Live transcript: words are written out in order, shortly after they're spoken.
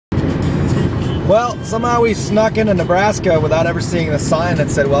Well, somehow we snuck into Nebraska without ever seeing the sign that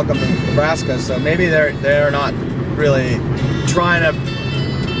said "Welcome to Nebraska." So maybe they're not really trying to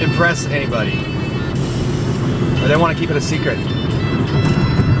impress anybody, or they want to keep it a secret.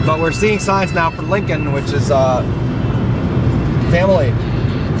 But we're seeing signs now for Lincoln, which is family.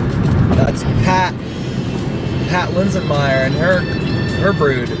 That's Pat Linsenmeyer and her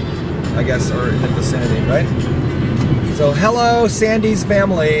brood, I guess, or in the vicinity, right? So hello, Sandy's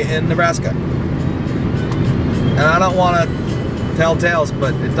family in Nebraska. And I don't want to tell tales,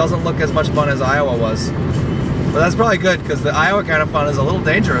 but it doesn't look as much fun as Iowa was. But that's probably good, because the Iowa kind of fun is a little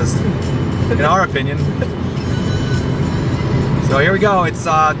dangerous, in our opinion. So here we go. It's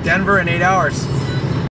Denver in 8 hours.